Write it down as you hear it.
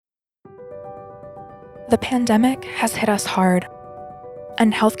The pandemic has hit us hard,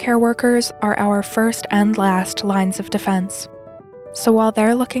 and healthcare workers are our first and last lines of defense. So while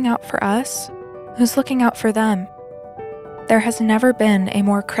they're looking out for us, who's looking out for them? There has never been a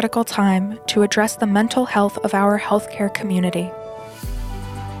more critical time to address the mental health of our healthcare community.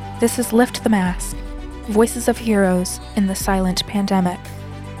 This is Lift the Mask, Voices of Heroes in the Silent Pandemic.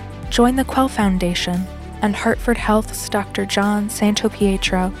 Join the Quell Foundation and Hartford Health's Dr. John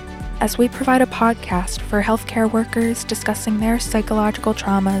Santopietro as we provide a podcast for healthcare workers discussing their psychological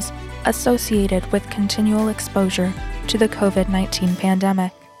traumas associated with continual exposure to the COVID-19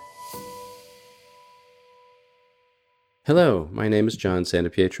 pandemic. Hello, my name is John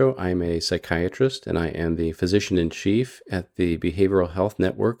Santopietro. I'm a psychiatrist and I am the physician-in-chief at the Behavioral Health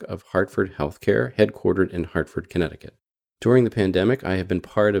Network of Hartford Healthcare, headquartered in Hartford, Connecticut. During the pandemic, I have been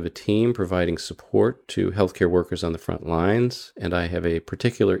part of a team providing support to healthcare workers on the front lines, and I have a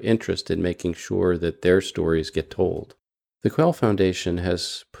particular interest in making sure that their stories get told. The Quell Foundation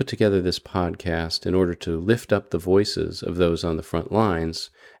has put together this podcast in order to lift up the voices of those on the front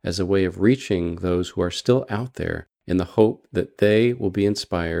lines as a way of reaching those who are still out there in the hope that they will be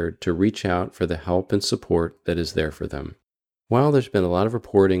inspired to reach out for the help and support that is there for them. While there's been a lot of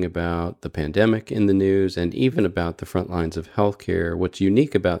reporting about the pandemic in the news and even about the front lines of healthcare, what's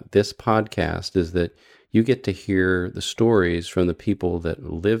unique about this podcast is that you get to hear the stories from the people that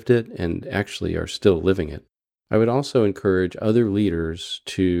lived it and actually are still living it. I would also encourage other leaders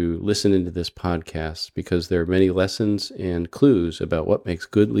to listen into this podcast because there are many lessons and clues about what makes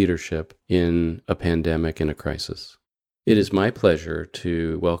good leadership in a pandemic and a crisis. It is my pleasure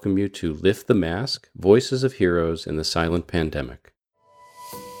to welcome you to Lift the Mask, Voices of Heroes in the Silent Pandemic.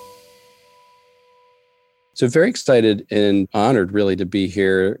 So very excited and honored really to be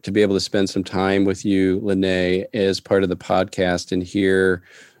here, to be able to spend some time with you, Lene, as part of the podcast and hear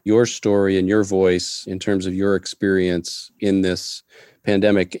your story and your voice in terms of your experience in this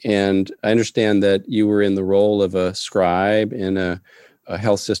pandemic. And I understand that you were in the role of a scribe in a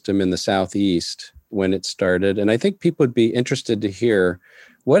health system in the Southeast when it started. And I think people would be interested to hear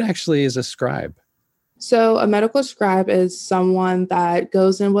what actually is a scribe. So a medical scribe is someone that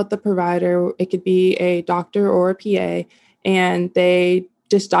goes in with the provider. It could be a doctor or a PA, and they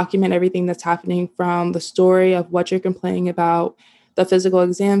just document everything that's happening from the story of what you're complaining about, the physical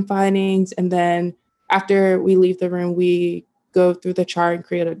exam findings, and then after we leave the room, we go through the chart and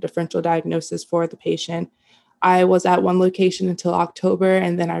create a differential diagnosis for the patient. I was at one location until October,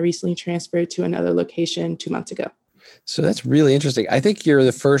 and then I recently transferred to another location 2 months ago. So that's really interesting. I think you're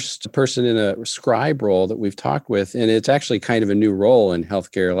the first person in a scribe role that we've talked with, and it's actually kind of a new role in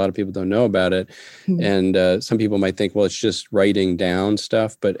healthcare. A lot of people don't know about it. Mm-hmm. And some people might think, well, it's just writing down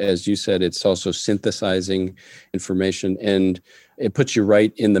stuff. But as you said, it's also synthesizing information, and it puts you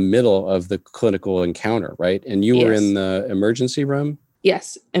right in the middle of the clinical encounter, right? And you were in the emergency room?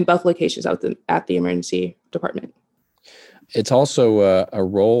 Yes, in both locations at the emergency department. It's also a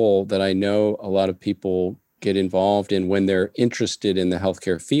role that I know a lot of people get involved in when they're interested in the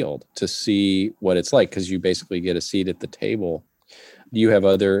healthcare field to see what it's like, because you basically get a seat at the table. Do you have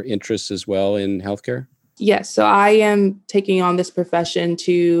other interests as well in healthcare? Yes, so I am taking on this profession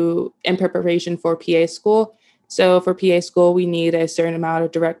in preparation for PA school. So for PA school, we need a certain amount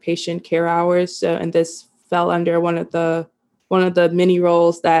of direct patient care hours. So, and this fell under one of the many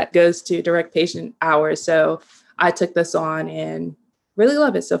roles that goes to direct patient hours. So I took this on and really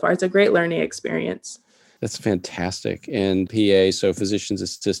love it so far. It's a great learning experience. That's fantastic. And PA, so physician's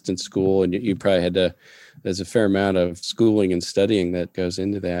assistant school, and you probably there's a fair amount of schooling and studying that goes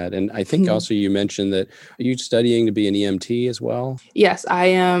into that. And I think also you mentioned that, are you studying to be an EMT as well? Yes, I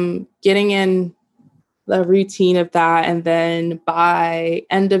am getting in the routine of that. And then by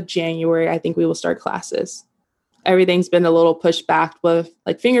end of January, I think we will start classes. Everything's been a little pushed back with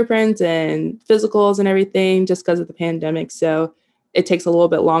like fingerprints and physicals and everything just because of the pandemic. So it takes a little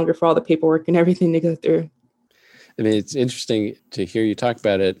bit longer for all the paperwork and everything to go through. I mean, it's interesting to hear you talk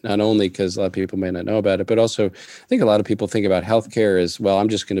about it, not only because a lot of people may not know about it, but also I think a lot of people think about healthcare as, well, I'm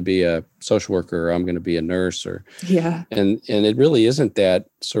just going to be a social worker, or I'm going to be a nurse, and it really isn't that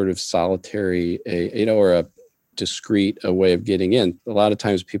sort of solitary, or a discrete a way of getting in. A lot of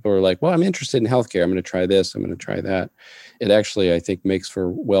times people are like, well, I'm interested in healthcare. I'm going to try this. I'm going to try that. It actually, I think, makes for a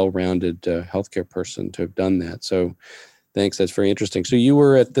well-rounded healthcare person to have done that. So thanks. That's very interesting. So you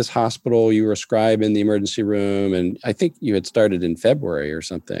were at this hospital, you were a scribe in the emergency room, and I think you had started in February or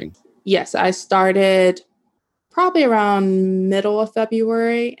something. Yes, I started probably around middle of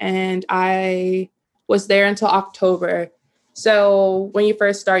February, and I was there until October. So when you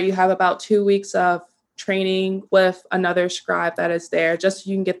first start, you have about 2 weeks of training with another scribe that is there, just so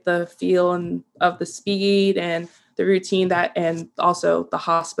you can get the feel and of the speed and the routine that, and also the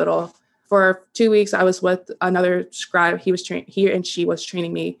hospital. For 2 weeks, I was with another scribe. He and she was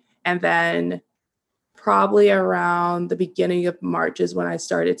training me. And then probably around the beginning of March is when I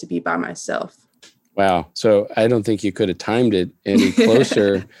started to be by myself. Wow. So I don't think you could have timed it any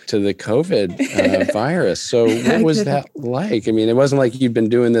closer to the COVID virus. So what was that like? I mean, it wasn't like you've been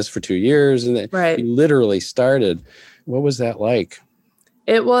doing this for 2 years and that you literally started. What was that like?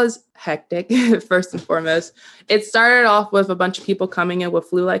 It was hectic, first and foremost. It started off with a bunch of people coming in with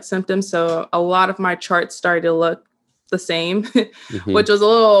flu-like symptoms. So a lot of my charts started to look the same, which was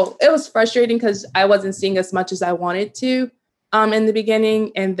it was frustrating because I wasn't seeing as much as I wanted to in the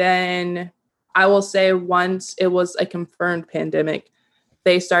beginning. And then I will say once it was a confirmed pandemic,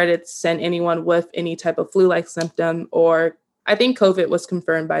 they started to send anyone with any type of flu-like symptom, or I think COVID was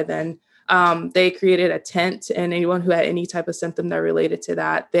confirmed by then. They created a tent, and anyone who had any type of symptom that related to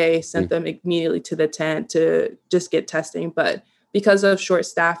that, they sent them immediately to the tent to just get testing. But because of short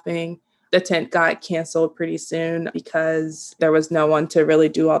staffing, the tent got canceled pretty soon because there was no one to really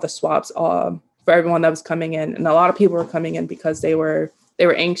do all the swabs for everyone that was coming in. And a lot of people were coming in because they were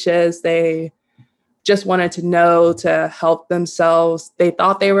anxious. They just wanted to know to help themselves. They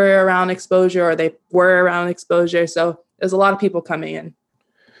thought they were around exposure, or they were around exposure. So there's a lot of people coming in.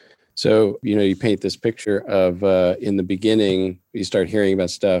 So, you paint this picture of in the beginning, you start hearing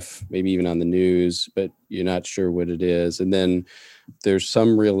about stuff, maybe even on the news, but you're not sure what it is. And then there's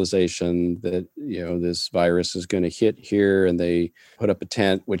some realization that, this virus is going to hit here, and they put up a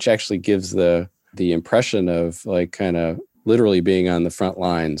tent, which actually gives the impression of like kind of literally being on the front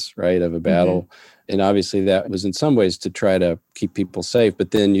lines, right, of a battle. And obviously that was in some ways to try to keep people safe.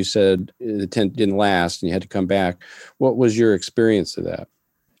 But then you said the tent didn't last and you had to come back. What was your experience of that?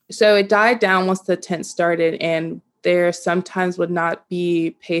 So it died down once the tent started, and there sometimes would not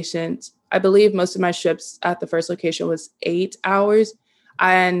be patients. I believe most of my shifts at the first location was 8 hours,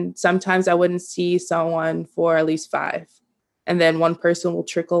 and sometimes I wouldn't see someone for at least 5. And then one person will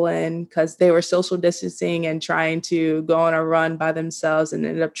trickle in because they were social distancing and trying to go on a run by themselves and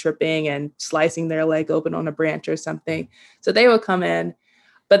ended up tripping and slicing their leg open on a branch or something. So they would come in.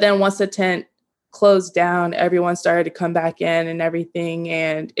 But then once the tent closed down, everyone started to come back in and everything,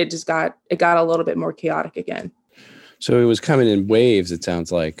 and it got a little bit more chaotic again. So it was coming in waves, it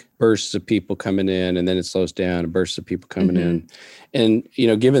sounds like. Bursts of people coming in, and then it slows down, and bursts of people coming in. And,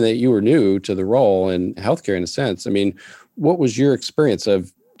 given that you were new to the role in healthcare in a sense, I mean, what was your experience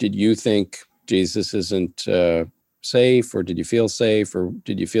of, did you think, geez, this isn't safe, or did you feel safe, or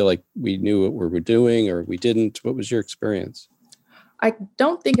did you feel like we knew what we were doing, or we didn't? What was your experience? I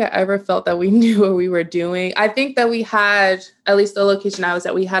don't think I ever felt that we knew what we were doing. I think that we had, at least the location I was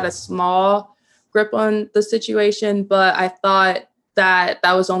at, we had a small grip on the situation, but I thought that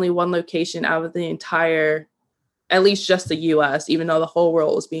was only one location out of the entire, at least just the US, even though the whole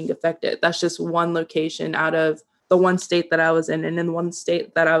world was being affected. That's just one location out of the one state that I was in. And in one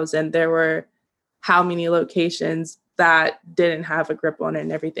state that I was in, there were how many locations that didn't have a grip on it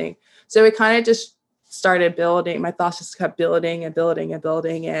and everything. So it kind of just started building. My thoughts just kept building and building and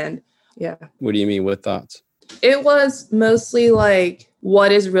building. And yeah. What do you mean? What thoughts? It was mostly like,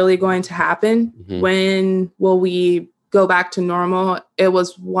 what is really going to happen? When will we go back to normal? It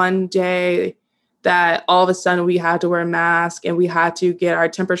was one day that all of a sudden we had to wear a mask, and we had to get our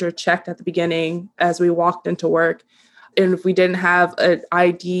temperature checked at the beginning as we walked into work. And if we didn't have an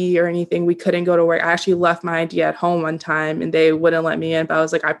ID or anything, we couldn't go to work. I actually left my ID at home one time and they wouldn't let me in, but I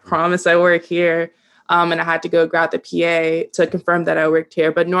was like, I promise I work here. And I had to go grab the PA to confirm that I worked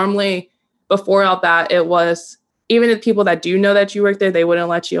here. But normally before all that, it was, even the people that do know that you work there, they wouldn't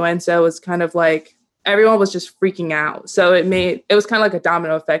let you in. So it was kind of like, everyone was just freaking out. So it was kind of like a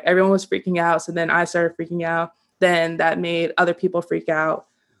domino effect. Everyone was freaking out. So then I started freaking out. Then that made other people freak out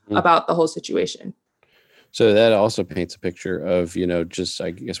about the whole situation. So that also paints a picture of, just,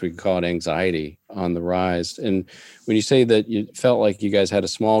 I guess we could call it anxiety on the rise. And when you say that you felt like you guys had a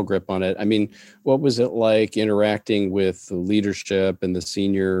small grip on it, I mean, what was it like interacting with the leadership and the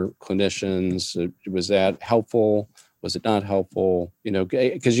senior clinicians? Was that helpful? Was it not helpful?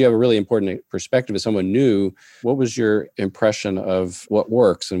 Because you have a really important perspective as someone new. What was your impression of what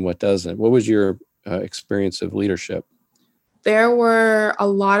works and what doesn't? What was your experience of leadership? There were a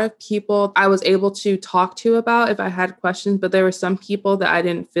lot of people I was able to talk to about if I had questions, but there were some people that I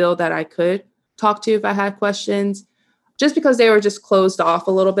didn't feel that I could talk to if I had questions, just because they were just closed off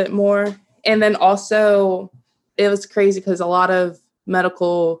a little bit more. And then also it was crazy because a lot of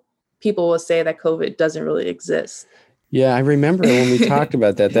medical people will say that COVID doesn't really exist. Yeah, I remember when we talked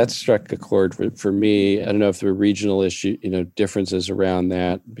about that, that struck a chord for me. I don't know if there were regional differences around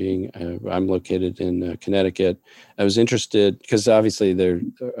that being, I'm located in Connecticut. I was interested because obviously there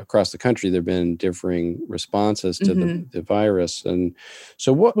across the country, there've been differing responses to the virus. And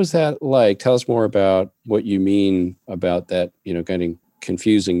so what was that like? Tell us more about what you mean about that, kind of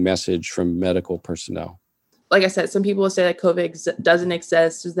confusing message from medical personnel. Like I said, some people will say that COVID doesn't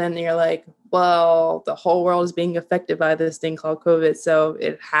exist. Then you're like, well, the whole world is being affected by this thing called COVID, so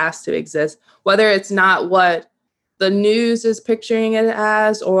it has to exist. Whether it's not what the news is picturing it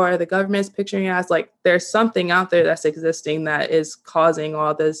as or the government is picturing it as, like there's something out there that's existing that is causing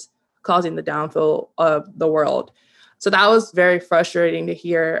all this, causing the downfall of the world. So that was very frustrating to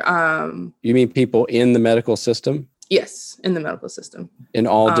hear. You mean people in the medical system? Yes, in the medical system. In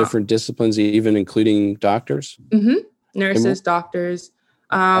all different disciplines, even including doctors? Mm-hmm. Nurses, doctors.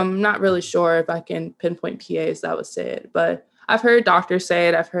 Not really sure if I can pinpoint PAs that would say it, but I've heard doctors say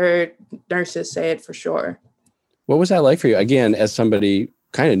it. I've heard nurses say it for sure. What was that like for you? Again, as somebody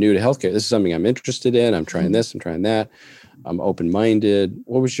kind of new to healthcare, this is something I'm interested in. I'm trying this, I'm trying that. I'm open-minded.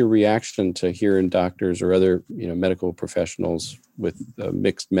 What was your reaction to hearing doctors or other, medical professionals with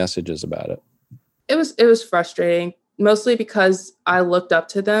mixed messages about it? It was frustrating, mostly because I looked up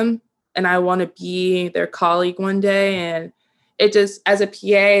to them and I want to be their colleague one day. And it just, as a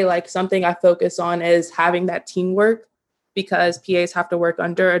PA, like something I focus on is having that teamwork because PAs have to work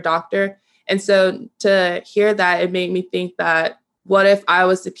under a doctor. And so to hear that, it made me think that what if I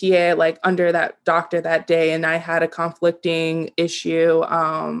was the PA like under that doctor that day and I had a conflicting issue?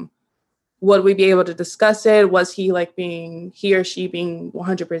 Would we be able to discuss it? Was he or she being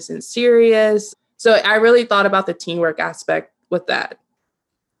 100% serious? So I really thought about the teamwork aspect with that.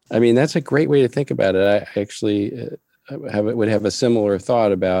 I mean, that's a great way to think about it. I actually would have a similar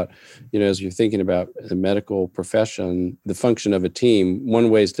thought about, as you're thinking about the medical profession, the function of a team. One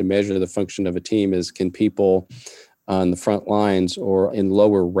way to measure the function of a team is can people on the front lines or in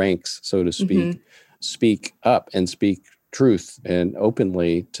lower ranks, so to speak, speak up and speak truth and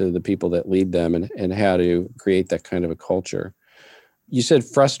openly to the people that lead them and how to create that kind of a culture. You said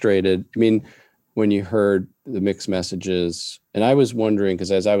frustrated. I mean, when you heard the mixed messages, and I was wondering,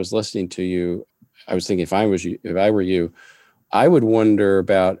 because as I was listening to you, I was thinking if I were you, I would wonder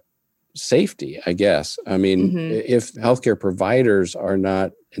about safety, I guess. I mean, if healthcare providers are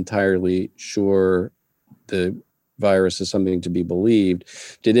not entirely sure the virus is something to be believed,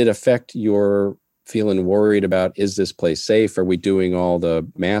 did it affect your feeling worried about, is this place safe? Are we doing all the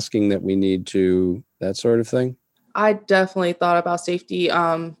masking that we need to, that sort of thing? I definitely thought about safety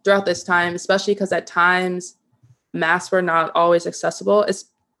throughout this time, especially because at times masks were not always accessible.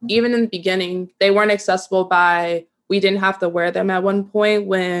 Even in the beginning, they weren't accessible we didn't have to wear them at one point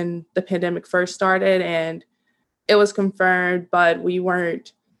when the pandemic first started and it was confirmed, but we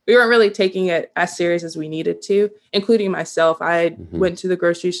weren't really taking it as serious as we needed to, including myself. I went to the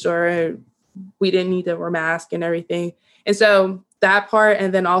grocery store and we didn't need to wear masks and everything. And so that part,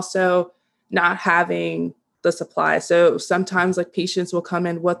 and then also not having the supply. So sometimes like patients will come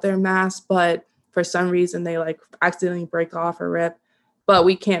in with their mask, but for some reason they like accidentally break off or rip, but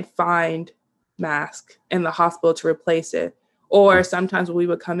we can't find mask in the hospital to replace it. Or sometimes when we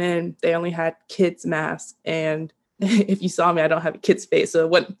would come in, they only had kids masks. And if you saw me, I don't have a kid's face, so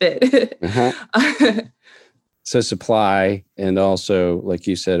it wouldn't fit. So supply, and also, like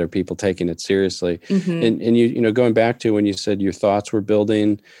you said, are people taking it seriously? And you going back to when you said your thoughts were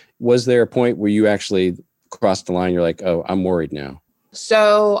building, was there a point where you actually crossed the line? You're like, oh, I'm worried now.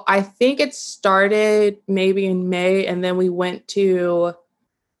 So I think it started maybe in May, and then we went to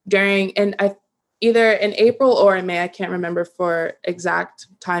either in April or in May, I can't remember for exact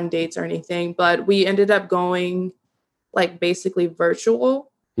time dates or anything, but we ended up going like basically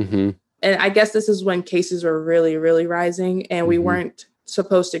virtual. And I guess this is when cases were really, really rising and we weren't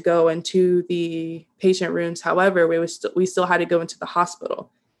supposed to go into the patient rooms. However, we still had to go into the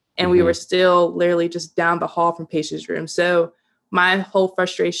hospital and we were still literally just down the hall from patients' rooms. So my whole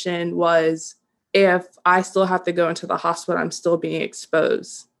frustration was, if I still have to go into the hospital, I'm still being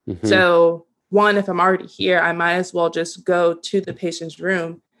exposed. So one, if I'm already here, I might as well just go to the patient's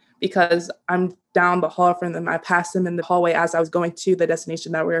room because I'm down the hall from them. I passed them in the hallway as I was going to the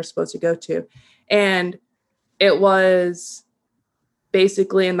destination that we were supposed to go to. And it was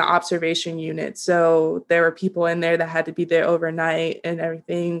basically in the observation unit. So there were people in there that had to be there overnight and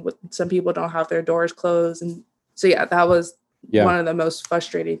everything. Some people don't have their doors closed. And so, yeah, that was one of the most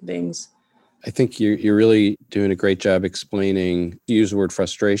frustrating things. I think you're really doing a great job explaining, you use the word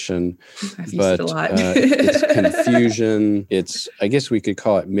frustration, I've used but it a lot. it's confusion. It's, I guess we could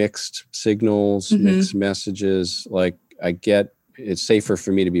call it mixed signals, mixed messages. Like, I get it's safer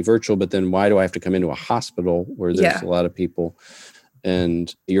for me to be virtual, but then why do I have to come into a hospital where there's a lot of people?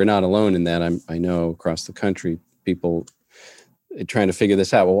 And you're not alone in that. I know across the country, people trying to figure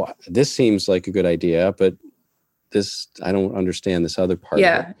this out. Well, this seems like a good idea, but this, I don't understand this other part.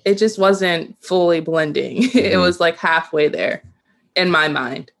 Yeah, it just wasn't fully blending. It was like halfway there in my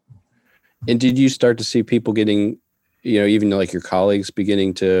mind. And did you start to see people getting, even like your colleagues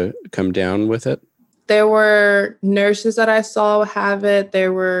beginning to come down with it? There were nurses that I saw have it.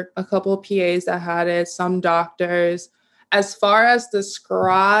 There were a couple of PAs that had it, some doctors. As far as the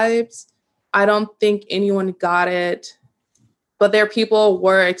scribes, I don't think anyone got it, but people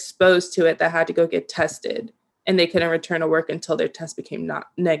were exposed to it that had to go get tested, and they couldn't return to work until their test became not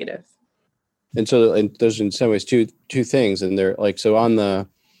negative. And so, and those in some ways two things. And they're like, so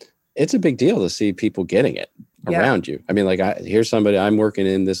it's a big deal to see people getting it around you. I mean, like, here's somebody, I'm working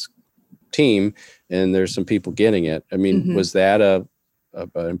in this team and there's some people getting it. I mean, was that an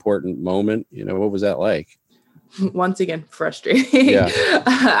important moment? What was that like? Once again, frustrating. Yeah.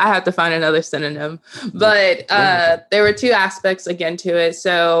 I have to find another synonym. But there were two aspects again to it.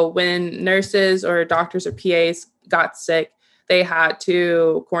 So when nurses or doctors or PAs got sick, they had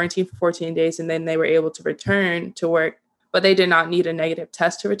to quarantine for 14 days and then they were able to return to work, but they did not need a negative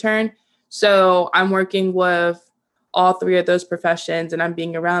test to return. So I'm working with all three of those professions and I'm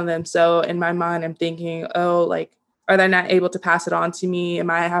being around them. So in my mind, I'm thinking, are they not able to pass it on to me? Am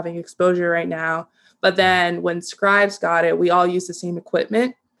I having exposure right now? But then when scribes got it, we all used the same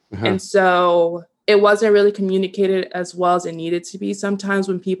equipment. And so it wasn't really communicated as well as it needed to be. Sometimes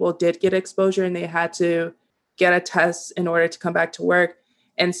when people did get exposure and they had to get a test in order to come back to work.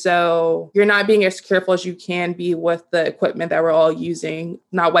 And so you're not being as careful as you can be with the equipment that we're all using,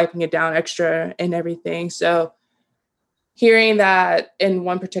 not wiping it down extra and everything. So hearing that in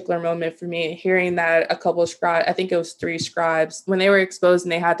one particular moment for me, hearing that a couple of scribes, I think it was 3 scribes, when they were exposed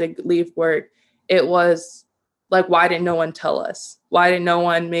and they had to leave work, it was like, why didn't no one tell us? Why didn't no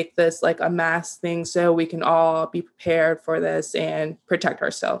one make this like a mass thing so we can all be prepared for this and protect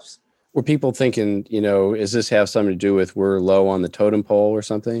ourselves? Were people thinking, does this have something to do with we're low on the totem pole or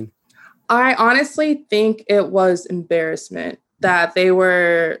something? I honestly think it was embarrassment, that they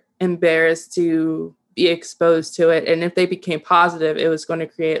were embarrassed to be exposed to it. And if they became positive, it was going to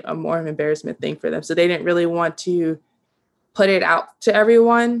create a more of an embarrassment thing for them. So they didn't really want to put it out to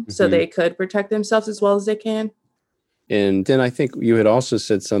everyone so they could protect themselves as well as they can. And then I think you had also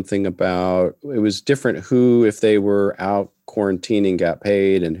said something about it was different who, if they were out quarantining, got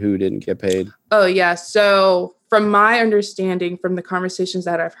paid and who didn't get paid. Oh, yeah. So from my understanding, from the conversations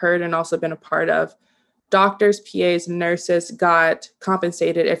that I've heard and also been a part of, doctors, PAs, and nurses got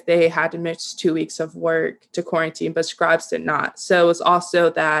compensated if they had to miss 2 weeks of work to quarantine, but scribes did not. So it was also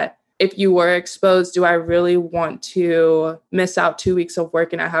that if you were exposed, do I really want to miss out 2 weeks of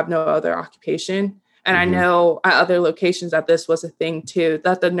work and I have no other occupation? And I know at other locations that this was a thing too,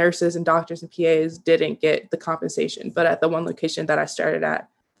 that the nurses and doctors and PAs didn't get the compensation. But at the one location that I started at,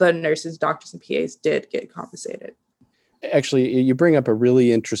 the nurses, doctors, and PAs did get compensated. Actually, you bring up a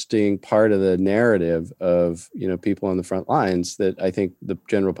really interesting part of the narrative of, people on the front lines that I think the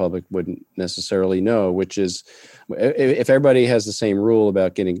general public wouldn't necessarily know, which is if everybody has the same rule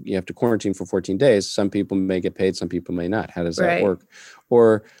about you have to quarantine for 14 days, some people may get paid, some people may not. How does that work?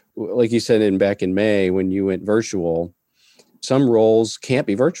 Or like you said, back in May, when you went virtual, some roles can't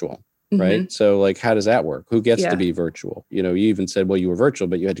be virtual, right? So like, how does that work? Who gets to be virtual? You even said, well, you were virtual,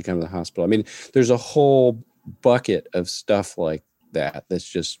 but you had to come to the hospital. I mean, there's a whole bucket of stuff like that that's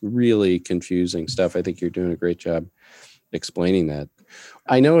just really confusing stuff. I think you're doing a great job explaining that.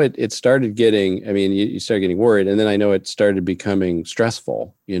 I know it started getting, you started getting worried, and then I know it started becoming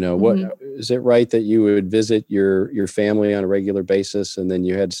stressful. What is it right that you would visit your family on a regular basis and then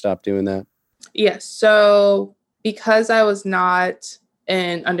you had to stop doing that? Yes. So because I was not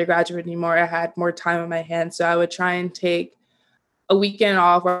an undergraduate anymore, I had more time on my hands. So I would try and take a weekend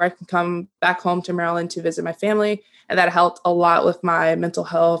off where I can come back home to Maryland to visit my family. And that helped a lot with my mental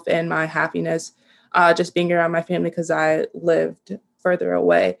health and my happiness, just being around my family because I lived further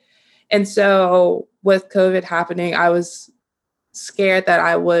away. And so with COVID happening, I was scared that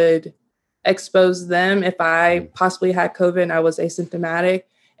I would expose them if I possibly had COVID and I was asymptomatic.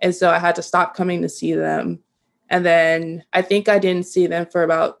 And so I had to stop coming to see them. And then I think I didn't see them for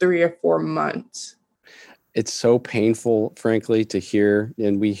about 3 or 4 months. It's so painful, frankly, to hear.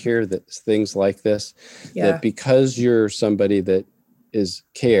 And we hear that things like this, that because you're somebody that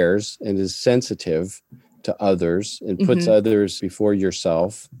cares and is sensitive to others and puts others before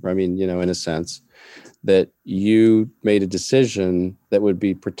yourself. I mean, in a sense, that you made a decision that would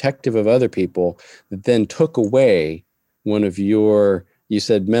be protective of other people that then took away one of you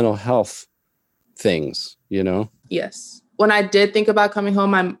said mental health things, Yes. When I did think about coming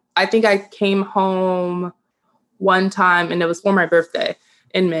home, I think I came home one time and it was for my birthday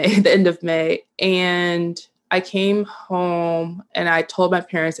in May, the end of May. And I came home and I told my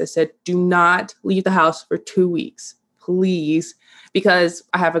parents, I said, do not leave the house for 2 weeks, please. Because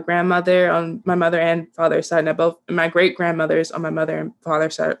I have a grandmother on my mother and father's side, and my great grandmothers on my mother and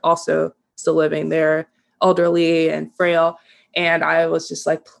father's side also still living. They're elderly and frail. And I was just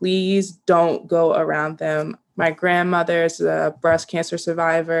like, please don't go around them. My grandmother is a breast cancer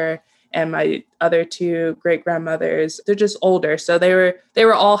survivor, and my other two great grandmothers, they're just older. So they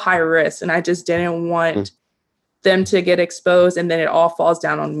were all high risk. And I just didn't want them to get exposed, and then it all falls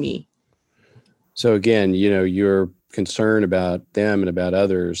down on me. So again, you're concerned about them and about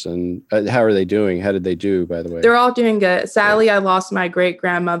others. And how are they doing? How did they do, by the way? They're all doing good. Sadly, I lost my great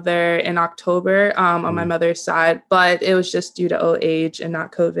grandmother in October on my mother's side, but it was just due to old age and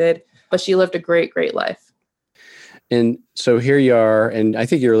not COVID. But she lived a great, great life. And so here you are, and I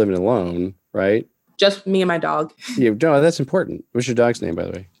think you're living alone, right? Just me and my dog. No, that's important. What's your dog's name, by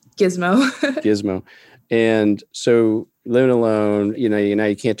the way? Gizmo. Gizmo. And so living alone, now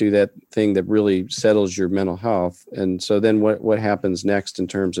you can't do that thing that really settles your mental health. And so then what happens next in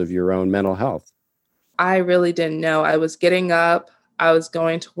terms of your own mental health? I really didn't know. I was getting up. I was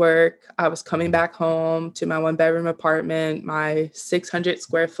going to work. I was coming back home to my 1-bedroom apartment, my 600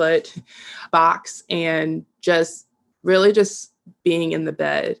 square foot box, and just being in the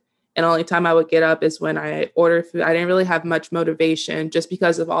bed. And the only time I would get up is when I ordered food. I didn't really have much motivation just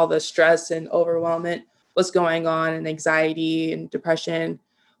because of all the stress and overwhelmment was going on, and anxiety and depression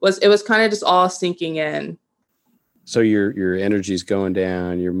it was kind of just all sinking in. So your energy's going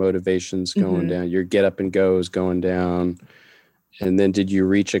down, your motivation's going down, your get up and go is going down. And then did you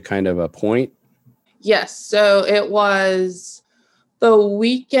reach a kind of a point? Yes. So it was the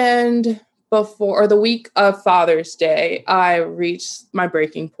weekend before, or the week of Father's Day, I reached my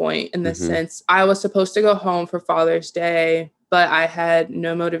breaking point in the sense I was supposed to go home for Father's Day, but I had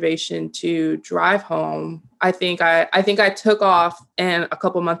no motivation to drive home. I think I took off, and a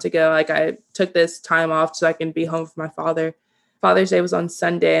couple months ago, I took this time off so I can be home for my father. Father's Day was on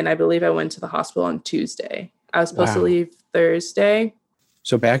Sunday, and I believe I went to the hospital on Tuesday. I was supposed to leave Thursday.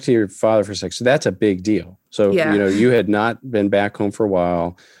 So back to your father for a sec. So that's a big deal. So, you had not been back home for a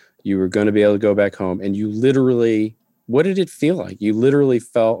while. You were going to be able to go back home, and you literally, what did it feel like? You literally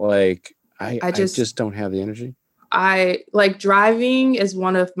felt like, I just don't have the energy. Driving is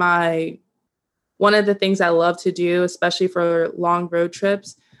one of the things I love to do, especially for long road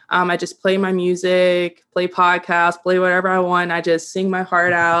trips. I just play my music, play podcasts, play whatever I want. I just sing my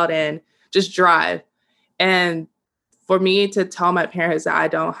heart out and just drive. And for me to tell my parents that I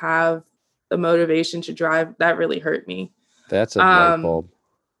don't have the motivation to drive, that really hurt me. That's a light bulb.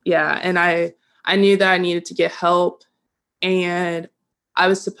 Yeah. And I knew that I needed to get help, and I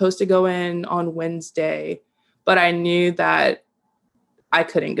was supposed to go in on Wednesday, but I knew that I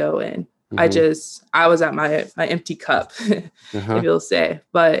couldn't go in. I was at my empty cup, if you'll say.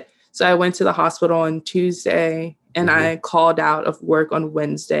 But so I went to the hospital on Tuesday, and I called out of work on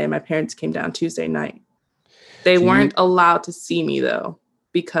Wednesday. My parents came down Tuesday night. They weren't allowed to see me, though,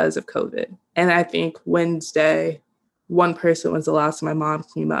 because of COVID. And I think Wednesday, one person was allowed, so my mom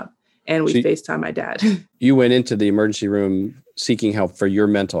came up, and we FaceTimed my dad. You went into the emergency room seeking help for your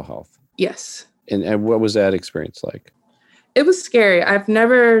mental health. Yes. And what was that experience like? It was scary. I've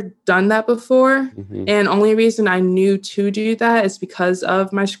never done that before. And only reason I knew to do that is because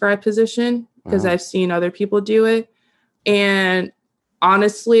of my scribe position, because I've seen other people do it. And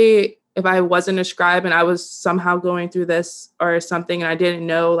honestly, if I wasn't a scribe and I was somehow going through this or something, and I didn't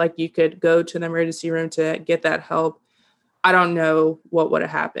know, you could go to the emergency room to get that help, I don't know what would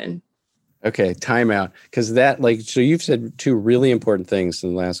have happened. Okay, time out. Because so you've said two really important things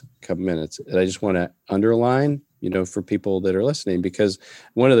in the last couple minutes that I just want to underline, for people that are listening, because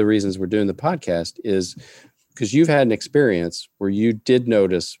one of the reasons we're doing the podcast is because you've had an experience where you did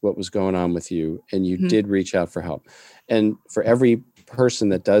notice what was going on with you, and you did reach out for help. And for every person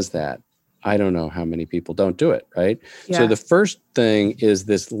that does that, I don't know how many people don't do it, right? Yeah. So the first thing is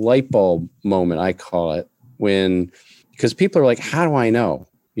this light bulb moment, I call it, because people are like, how do I know,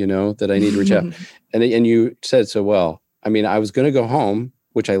 that I need to reach out? And you said so well. I mean, I was going to go home,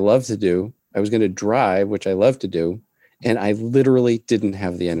 which I love to do. I was going to drive, which I love to do. And I literally didn't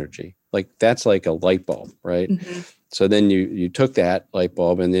have the energy. like that's like a light bulb, right? Mm-hmm. So then you took that light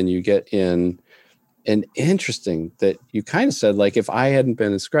bulb and then you get in. And interesting that you kind of said, like, if I hadn't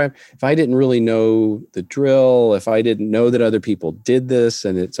been a scribe, if I didn't really know the drill, if I didn't know that other people did this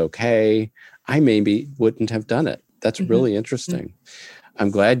and it's okay, I maybe wouldn't have done it. That's really interesting.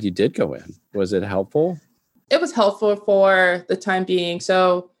 I'm glad you did go in. Was it helpful? It was helpful for the time being.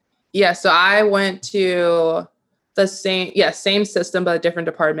 So I went to the same system, but a different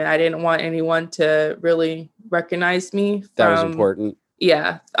department. I didn't want anyone to really recognize me. That was important.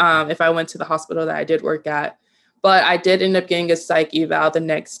 Yeah. If I went to the hospital that I did work at, but I did end up getting a psych eval the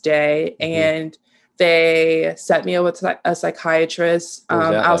next day, and they set me up with a psychiatrist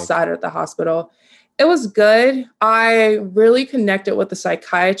outside of the hospital. It was good. I really connected with the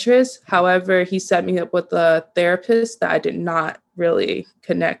psychiatrist. However, he set me up with a therapist that I did not really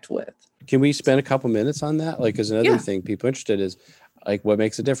connect with. Can we spend a couple minutes on that? Like, because another thing people are interested is, like, what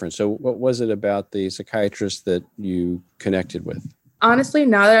makes a difference? So what was it about the psychiatrist that you connected with? Honestly,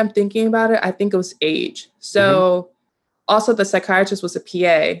 now that I'm thinking about it, I think it was age. So also the psychiatrist was a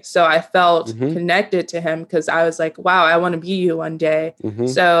PA. So I felt connected to him because I was like, wow, I want to be you one day.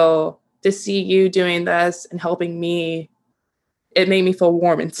 So to see you doing this and helping me, it made me feel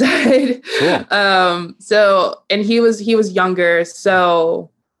warm inside. Cool. And he was younger. So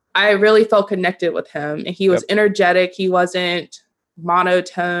I really felt connected with him, and he was energetic. He wasn't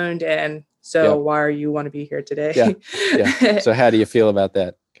monotoned, and so why are you want to be here today? So how do you feel about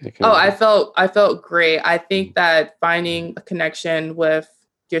that? I felt great. I think that finding a connection with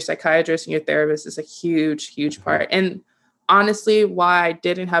your psychiatrist and your therapist is a huge part. And honestly, why I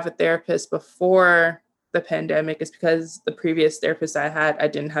didn't have a therapist before the pandemic is because the previous therapist I had, I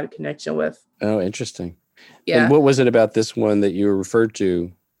didn't have a connection with. Oh, interesting. Yeah. And what was it about this one that you were referred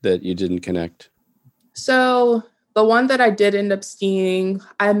to that you didn't connect? So the one that I did end up seeing,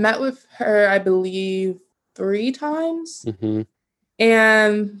 I met with her, I believe, 3 times.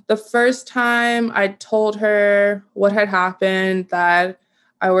 And the first time I told her what had happened, that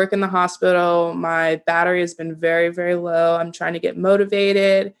I work in the hospital. My battery has been very, very low. I'm trying to get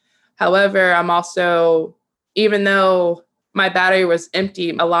motivated. However, I'm also, even though my battery was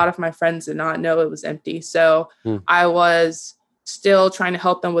empty, a lot of my friends did not know it was empty. So I was still trying to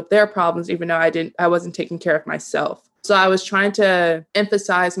help them with their problems, even though I wasn't taking care of myself. So I was trying to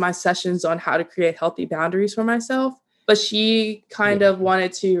emphasize my sessions on how to create healthy boundaries for myself. But she kind of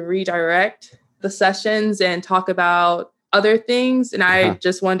wanted to redirect the sessions and talk about other things. And I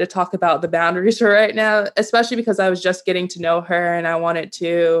just wanted to talk about the boundaries for right now, especially because I was just getting to know her and I wanted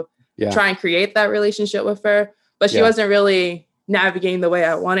to try and create that relationship with her. But she wasn't really navigating the way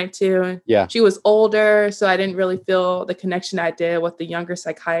I wanted to. Yeah. She was older, so I didn't really feel the connection I did with the younger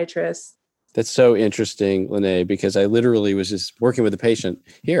psychiatrist. That's so interesting, Lene, because I literally was just working with a patient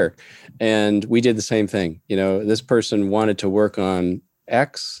here and we did the same thing. You know, this person wanted to work on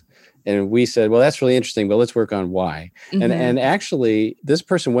X and we said, well, that's really interesting, but let's work on Y. And actually this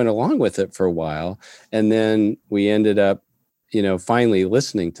person went along with it for a while. And then we ended up, you know, finally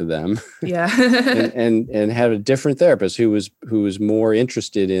listening to them and had a different therapist who was more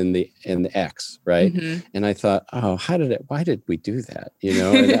interested in the X, right? And I thought, oh, why did we do that? You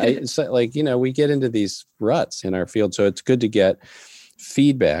know, and it's like, you know, we get into these ruts in our field. So it's good to get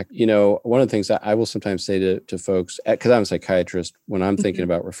feedback. You know, one of the things that I will sometimes say to folks, because I'm a psychiatrist, when I'm thinking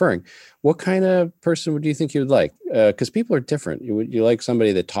about referring, what kind of person would you think you would like? Because people are different. You like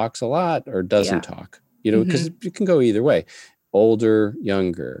somebody that talks a lot or doesn't talk, you know, because it can go either way. Older,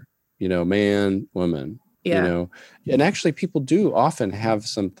 younger, you know, man, woman, you know, and actually people do often have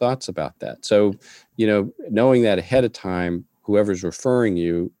some thoughts about that. So, you know, knowing that ahead of time, whoever's referring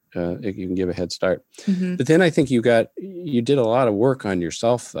you, you can give a head start. But then I think you did a lot of work on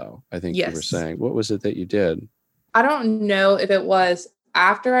yourself though. I think you were saying, what was it that you did? I don't know if it was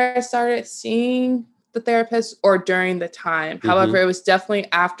after I started seeing the therapist or during the time. However, it was definitely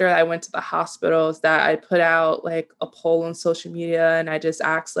after I went to the hospitals that I put out like a poll on social media and I just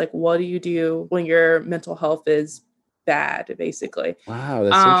asked like, what do you do when your mental health is bad, basically? Wow,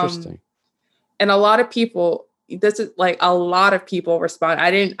 that's interesting. And a lot of people respond.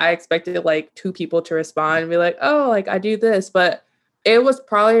 I expected like 2 people to respond and be like, oh, like I do this, but it was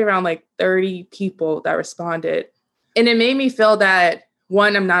probably around like 30 people that responded. And it made me feel that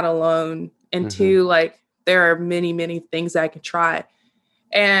 1, I'm not alone. And 2, like there are many, many things that I could try.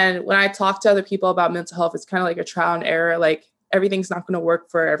 And when I talk to other people about mental health, it's kind of like a trial and error. Like everything's not going to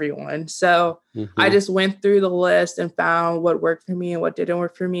work for everyone. So I just went through the list and found what worked for me and what didn't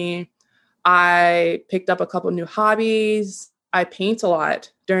work for me. I picked up a couple new hobbies. I paint a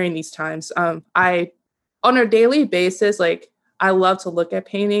lot during these times. On a daily basis, like I love to look at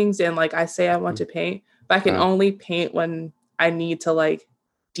paintings and like I say I want to paint, but I can Wow. only paint when I need to like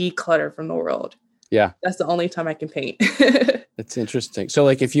declutter from the world. Yeah. That's the only time I can paint. That's interesting. So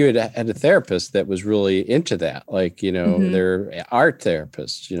like if you had a therapist that was really into that, like, they're art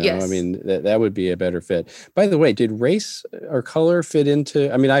therapists, I Yes. mean, that would be a better fit. By the way, did race or color fit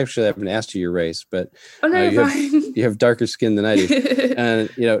into, I mean, I actually haven't asked you your race, but Oh, no, you're fine. you have darker skin than I do. And,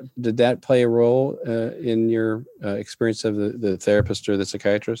 did that play a role in your experience of the therapist or the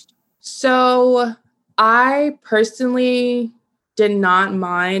psychiatrist? So I personally did not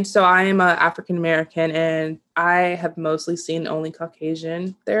mind. So I am an African American and I have mostly seen only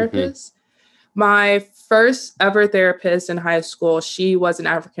Caucasian therapists. My first ever therapist in high school, she was an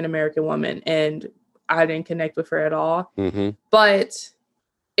African American woman and I didn't connect with her at all. But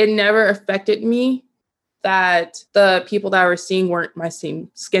it never affected me that the people that I was seeing weren't my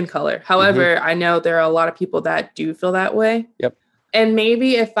same skin color. However, I know there are a lot of people that do feel that way. Yep. And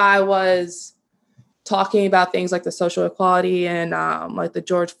maybe if I was talking about things like the social equality and like the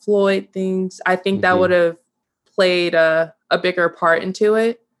George Floyd things, I think that would have played a bigger part into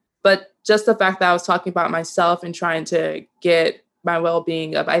it. But just the fact that I was talking about myself and trying to get my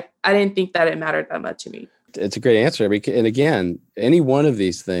well-being up, I didn't think that it mattered that much to me. It's a great answer. And again, any one of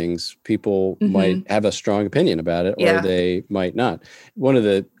these things, people might have a strong opinion about it, or they might not. One of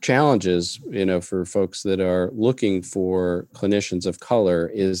the challenges, for folks that are looking for clinicians of color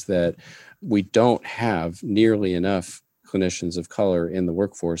is that we don't have nearly enough clinicians of color in the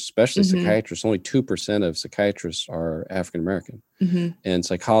workforce, especially psychiatrists. Only 2% of psychiatrists are African-American, and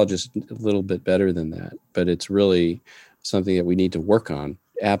psychologists a little bit better than that. But it's really something that we need to work on.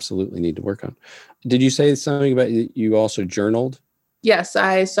 Absolutely need to work on. Did you say something about you also journaled? Yes,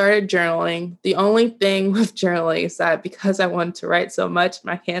 I started journaling. The only thing with journaling is that because I wanted to write so much,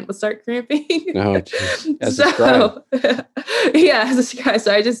 my hand would start cramping. Oh, as a scribe. Yeah, as a scribe.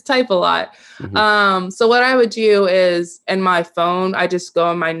 So I just type a lot. So what I would do is, in my phone, I just go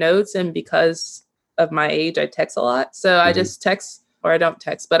on my notes. And because of my age, I text a lot. So I just text, or I don't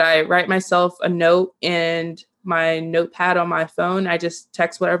text, but I write myself a note and my notepad on my phone. I just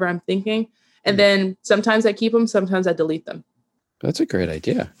text whatever I'm thinking. And then sometimes I keep them, sometimes I delete them. That's a great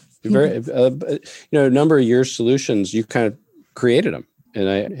idea. Very, a number of your solutions, you kind of created them, and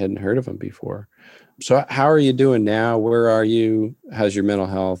I hadn't heard of them before. So how are you doing now? Where are you? How's your mental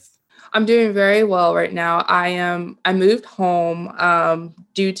health? I'm doing very well right now. I moved home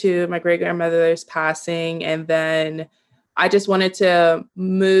due to my great-grandmother's passing, and then I just wanted to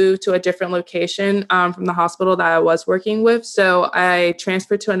move to a different location from the hospital that I was working with. So I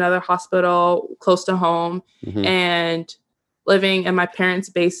transferred to another hospital close to home, and living in my parents'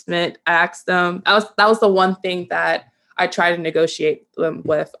 basement, I asked them, that was the one thing that I tried to negotiate them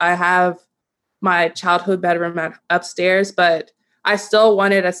with. I have my childhood bedroom upstairs, but I still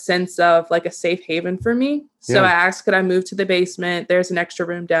wanted a sense of like a safe haven for me. So I asked, could I move to the basement? There's an extra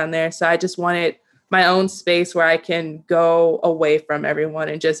room down there. So I just wanted my own space where I can go away from everyone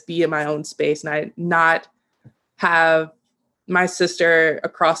and just be in my own space, and I not have my sister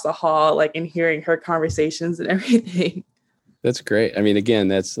across the hall, like, and hearing her conversations and everything. That's great. I mean, again,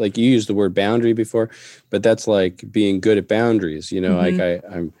 that's like, you used the word boundary before, but that's like being good at boundaries, like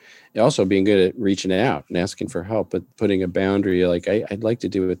I'm also being good at reaching out and asking for help, but putting a boundary, like I'd like to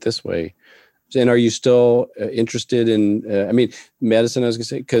do it this way. And are you still interested in, medicine, I was gonna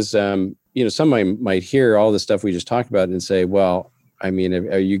say, because, somebody might hear all the stuff we just talked about and say, well, I mean,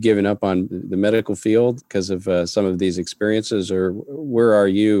 are you giving up on the medical field because of some of these experiences, or where are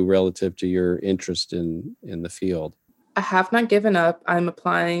you relative to your interest in the field? I have not given up. I'm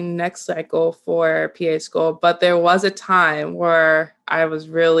applying next cycle for PA school, but there was a time where I was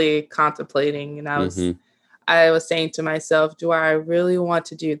really contemplating, and I was saying to myself, do I really want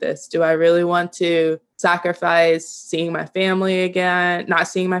to do this? Do I really want to sacrifice seeing my family again, not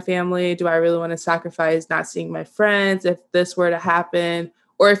seeing my family? Do I really want to sacrifice not seeing my friends if this were to happen?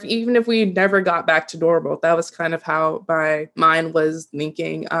 Or even if we never got back to normal? That was kind of how my mind was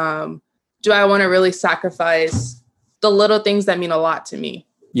thinking. Do I want to really sacrifice the little things that mean a lot to me?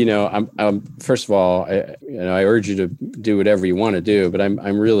 I'm first of all, I urge you to do whatever you want to do, but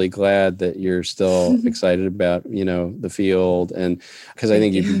I'm really glad that you're still excited about, the field, and because I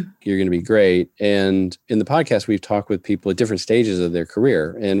think you're going to be great. And in the podcast, we've talked with people at different stages of their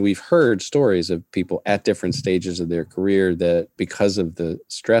career, and we've heard stories of people at different stages of their career that because of the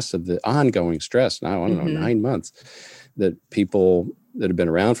stress of the ongoing stress, now, I don't know, 9 months, that people that have been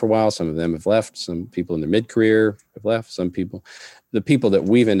around for a while, some of them have left, some people in their mid-career have left, the people that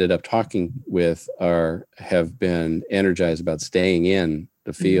we've ended up talking with have been energized about staying in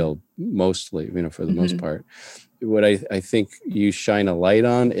the field mostly, for the most part. what I think you shine a light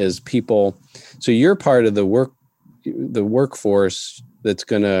on is people. So you're part of the workforce that's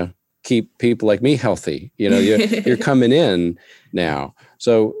going to keep people like me healthy. You're coming in now.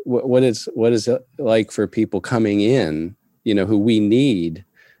 So what is it like for people coming in, who we need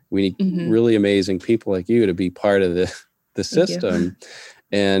really amazing people like you to be part of the system.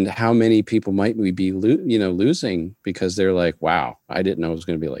 And how many people might we be, losing because they're like, wow, I didn't know it was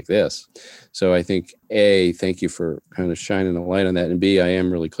going to be like this. So I think A, thank you for kind of shining a light on that. And B, I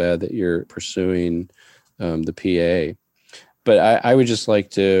am really glad that you're pursuing the PA. But I would just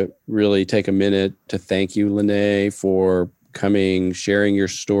like to really take a minute to thank you, Lene, for coming, sharing your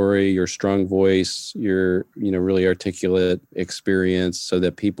story, your strong voice, your, really articulate experience so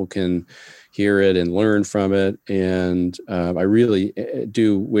that people can hear it and learn from it. And I really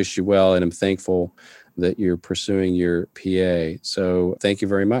do wish you well, and I'm thankful that you're pursuing your PA. So thank you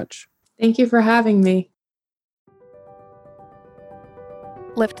very much. Thank you for having me.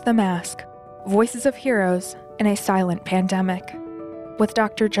 Lift the Mask, Voices of Heroes in a Silent Pandemic, with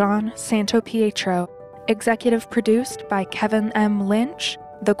Dr. John Santopietro, executive produced by Kevin M. Lynch,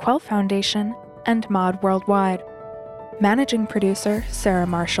 the Quell Foundation, and Mod Worldwide. Managing producer Sarah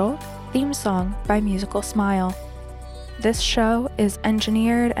Marshall. Theme song by Musical Smile. This show is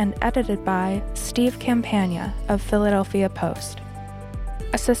engineered and edited by Steve Campagna of Philadelphia Post.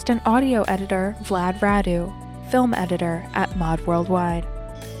 Assistant audio editor Vlad Radu. Film editor at Mod Worldwide.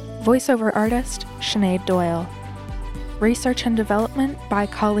 Voiceover artist Sinead Doyle. Research and development by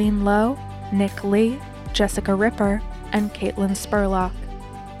Colleen Lowe, Nick Lee, Jessica Ripper, and Caitlin Spurlock.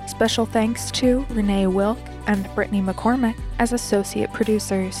 Special thanks to Renee Wilk and Brittany McCormick as associate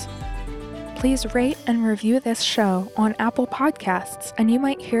producers. Please rate and review this show on Apple Podcasts, and you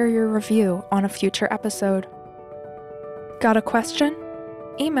might hear your review on a future episode. Got a question?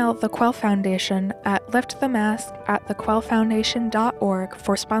 Email the Quell Foundation at liftthemask@thequellfoundation.org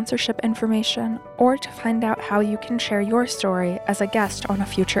for sponsorship information or to find out how you can share your story as a guest on a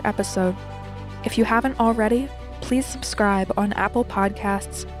future episode. If you haven't already, please subscribe on Apple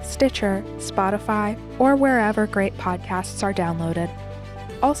Podcasts, Stitcher, Spotify, or wherever great podcasts are downloaded.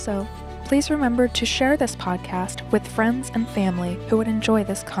 Also, please remember to share this podcast with friends and family who would enjoy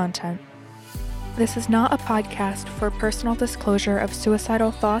this content. This is not a podcast for personal disclosure of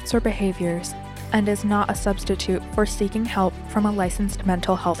suicidal thoughts or behaviors and is not a substitute for seeking help from a licensed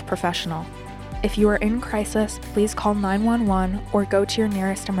mental health professional. If you are in crisis, please call 911 or go to your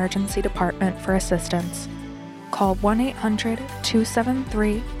nearest emergency department for assistance. Call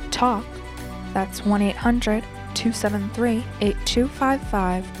 1-800-273-TALK, that's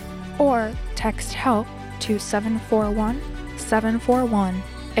 1-800-273-8255, or text HELP to 741-741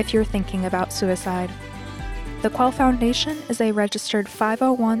 if you're thinking about suicide. The Quell Foundation is a registered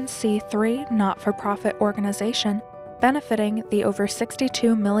 501c3 not-for-profit organization benefiting the over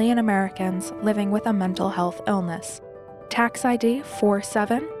 62 million Americans living with a mental health illness. Tax ID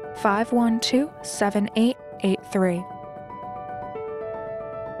 47-512-7883.